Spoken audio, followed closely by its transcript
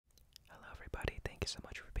thank you so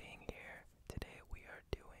much for being here. Today we are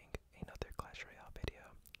doing another Clash Royale video.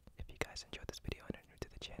 If you guys enjoyed this video and are new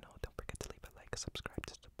to the channel, don't forget to leave a like, subscribe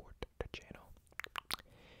to support the channel.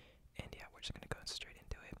 And yeah, we're just gonna go straight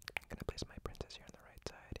into it. I'm gonna place my princess here on the right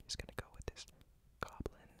side. He's gonna go with this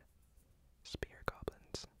goblin, spear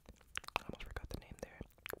goblins. I almost forgot the name there.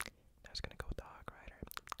 Now he's gonna go with the hog rider.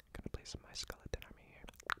 I'm gonna place my skeleton army here.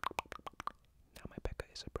 Now my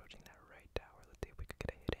P.E.K.K.A is approaching that right tower. Let's see if we could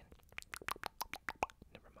get a hit in.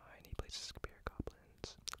 Never mind, he places spear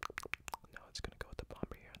goblins. Now it's gonna go with the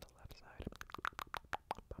bomber here on the left side.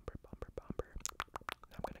 Bomber, bomber, bomber.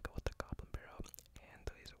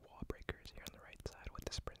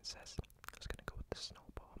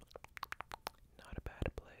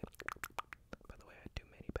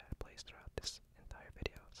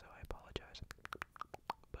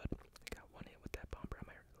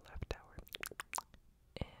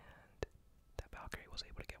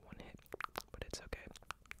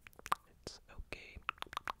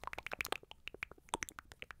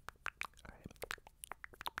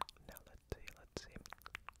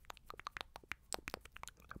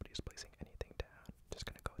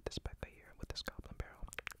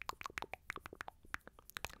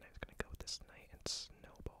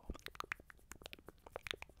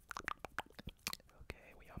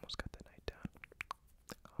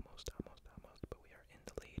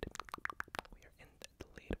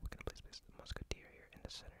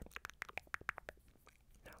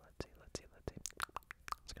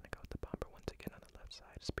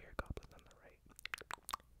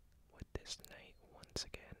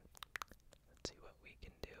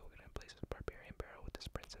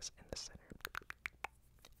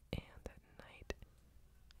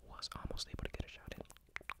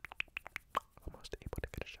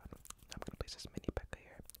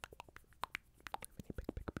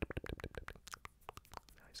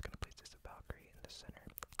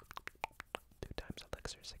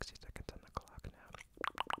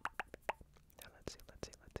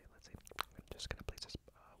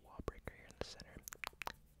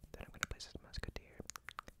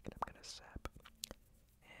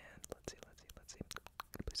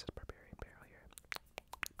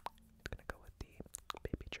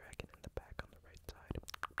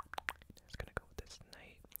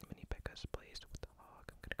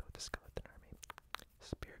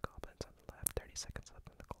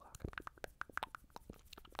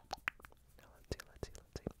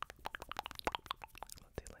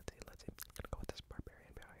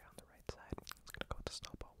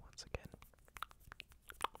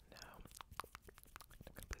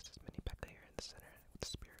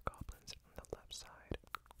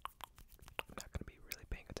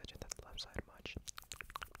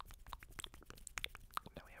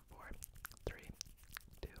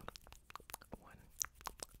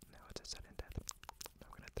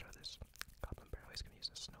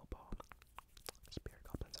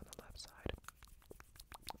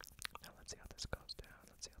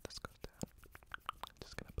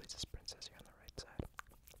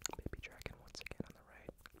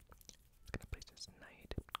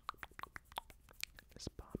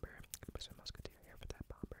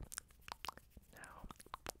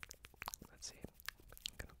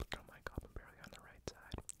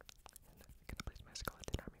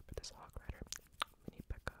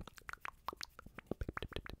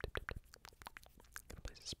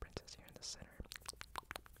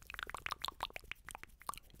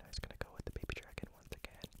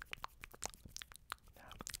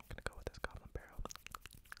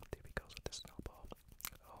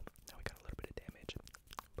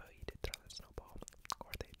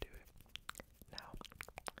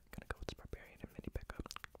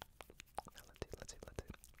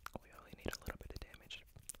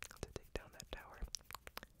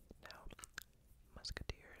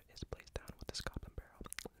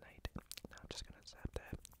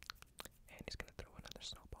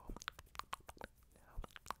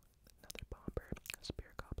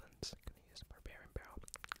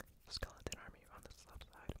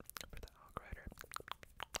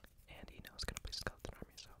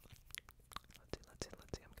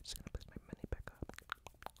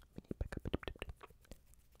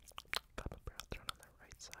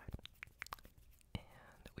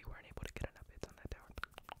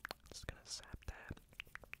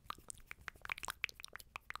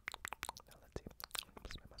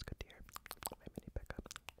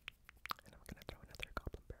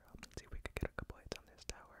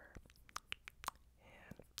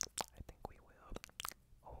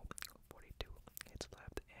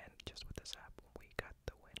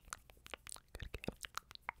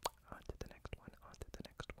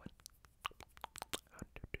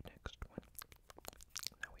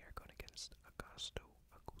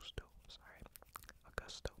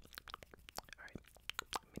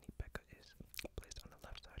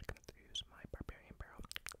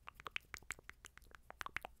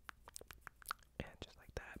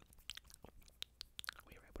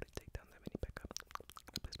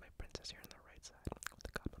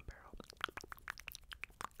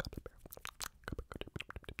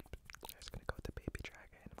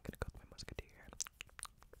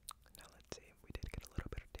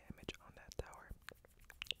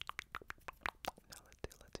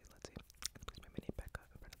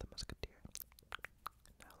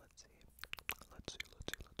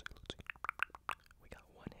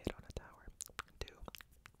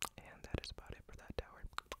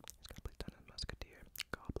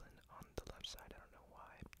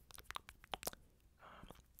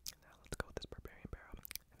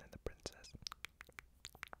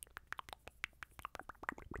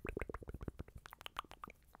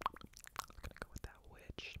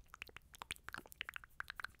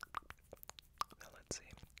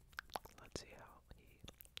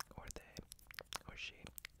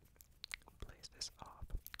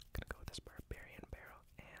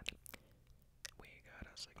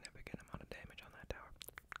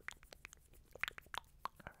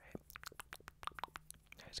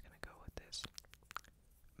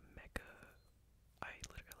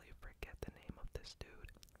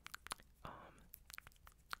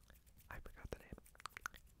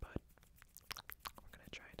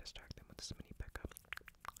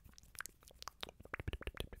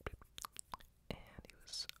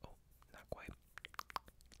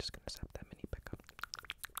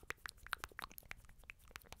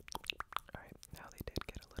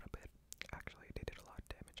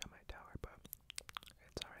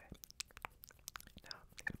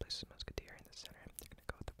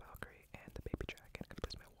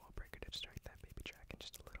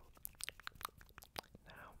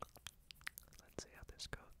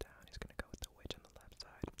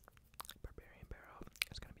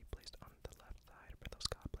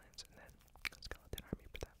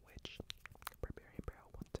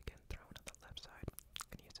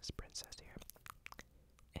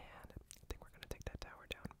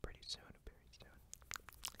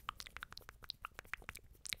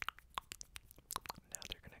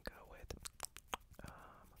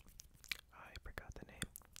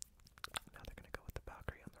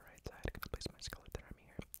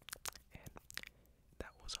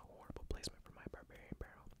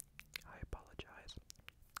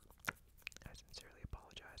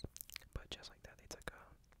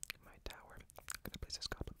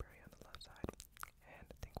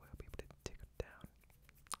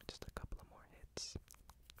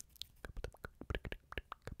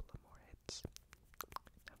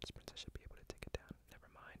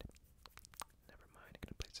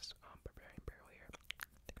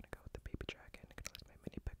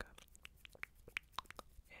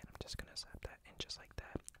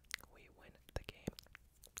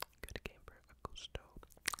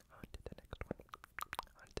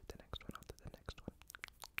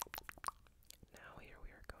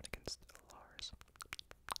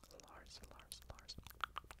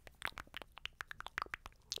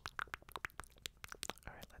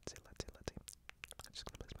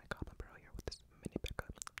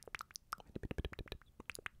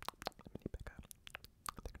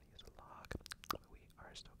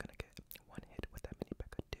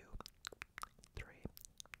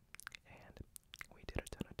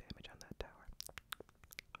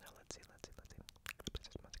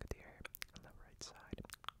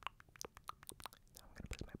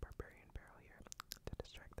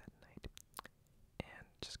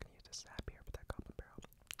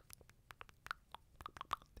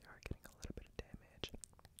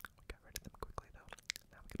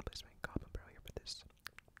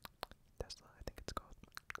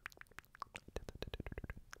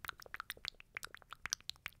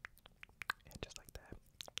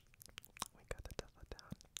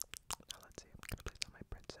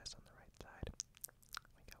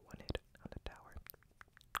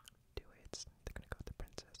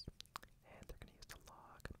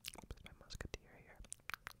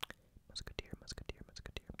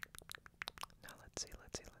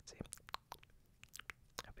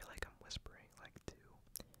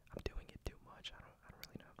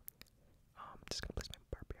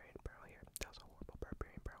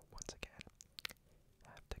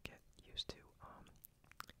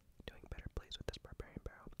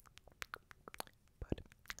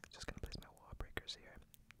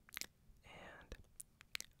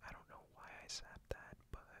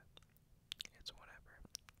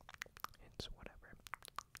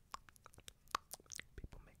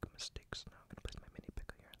 sticks. Now I'm gonna place my mini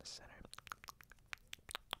pickle here in the center.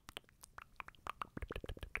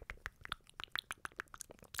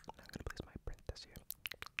 Now I'm gonna place my princess here,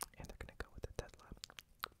 and they're gonna go with the Tesla.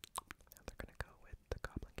 Now they're gonna go with the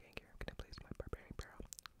Goblin Gang here. I'm gonna place my Barbarian Barrel.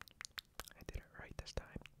 I did it right this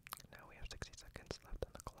time. Now we have 60 seconds left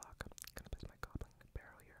on the clock. I'm gonna place my Goblin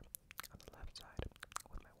Barrel here on the left side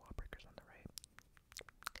with my wall breakers on the right.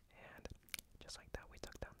 And just like that, we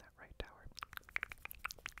took down that right tower.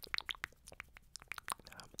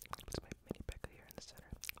 Now, I'm gonna place my mini pickle here in the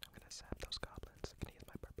center. I'm gonna zap those goblins. I'm gonna use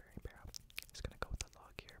my Barbarian Barrel. Just gonna go with the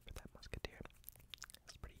log here for that musketeer.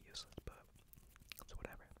 It's pretty useless, but it's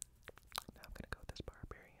whatever. Now I'm gonna go with this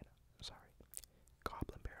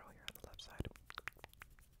Goblin Barrel here on the left side.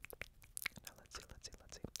 Now let's see.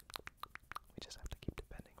 We just have to keep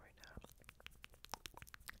defending right now.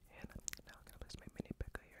 And now I'm gonna place my mini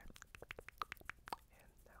pickle here.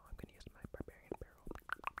 And now I'm gonna use my Barbarian Barrel.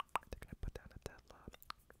 They're gonna put down a deadlock.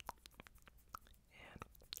 And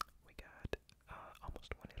we got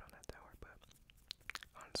almost one hit on that tower, but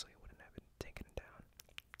honestly, it wouldn't have been taken down.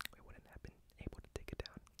 We wouldn't have been able to take it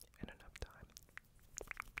down in enough time.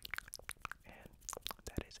 And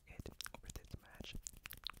that is it for this match.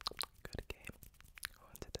 Good game.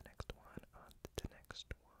 On to the next one.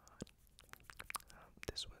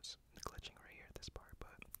 This was glitching right here at this part,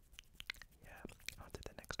 but yeah, on to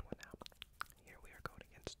the next one now. Here we are going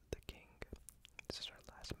against the King. This is our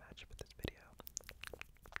last match for this video.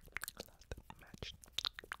 Last match.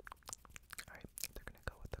 Alright, they're gonna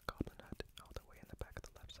go with the Goblin Hut all the way in the back of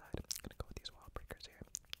the left side. Gonna go with these wall breakers here.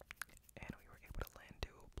 And we were able to land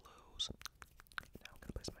 2 blues. Now I'm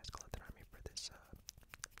gonna place my skeleton army for this,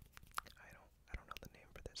 I don't know the name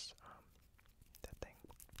for this, that thing.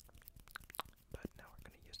 But now we're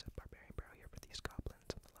gonna use the Barbarian Barrel here for these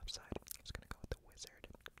goblins on the left side. Just gonna go with the wizard.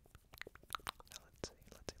 Now let's see.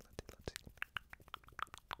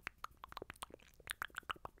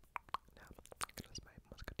 Now I'm gonna place my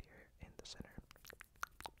musketeer in the center.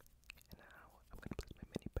 And now I'm gonna place my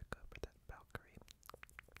mini pick-up for that Valkyrie.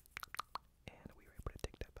 And we were able to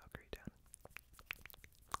take that Valkyrie down.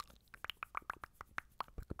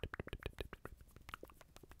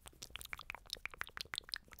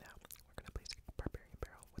 Now, we're going to place a Barbarian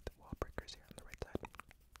Barrel with the wall breakers here on the right side.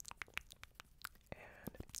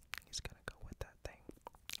 And he's going to go with that thing.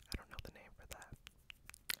 I don't know the name for that.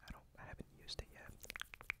 I haven't used it yet.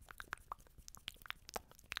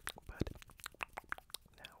 But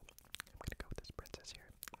now I'm going to go with this princess here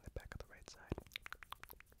on the back of the right side.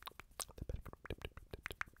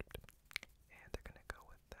 And they're going to go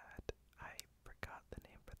with that. I forgot the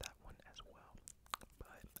name for that one as well.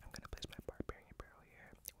 But I'm going to place my Barbarian Barrel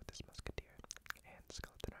here with this musketeer and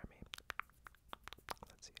skeleton army.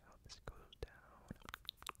 Let's see how this goes down.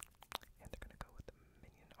 And they're gonna go with the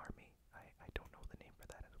minion army. I don't know the name for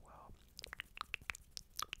that as well.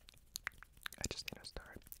 I just need to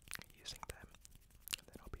start using them, and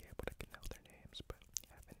then I'll be able to know their names, but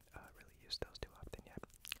I haven't really used those too often yet.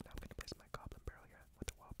 Now I'm gonna place my Goblin Barrel here with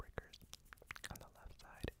the wall breakers on the left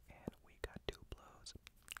side, and we got 2 blows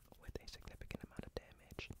with a significant amount of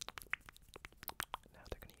damage. Now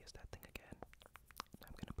they're gonna use that thing again. Now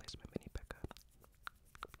I'm gonna place my mini pickup.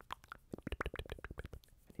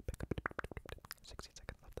 60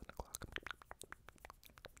 seconds left on the clock.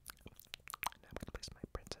 Now I'm gonna place my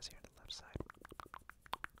princess here on the left side.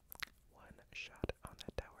 1 shot on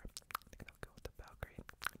that tower. They're gonna go with the Valkyrie.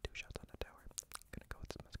 2 shots on the tower. Gonna go with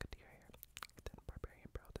this musketeer here. Then Barbarian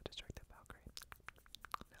Barrel to distract the Valkyrie.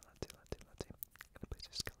 Now let's see. Gonna place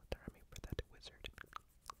a skeleton army for that wizard.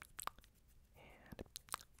 And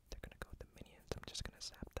they're gonna go with the minions. I'm just gonna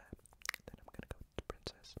zap that. Then I'm gonna go with the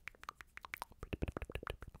princess.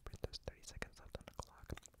 Princess, 30 seconds left on the clock.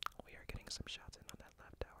 We are getting some shots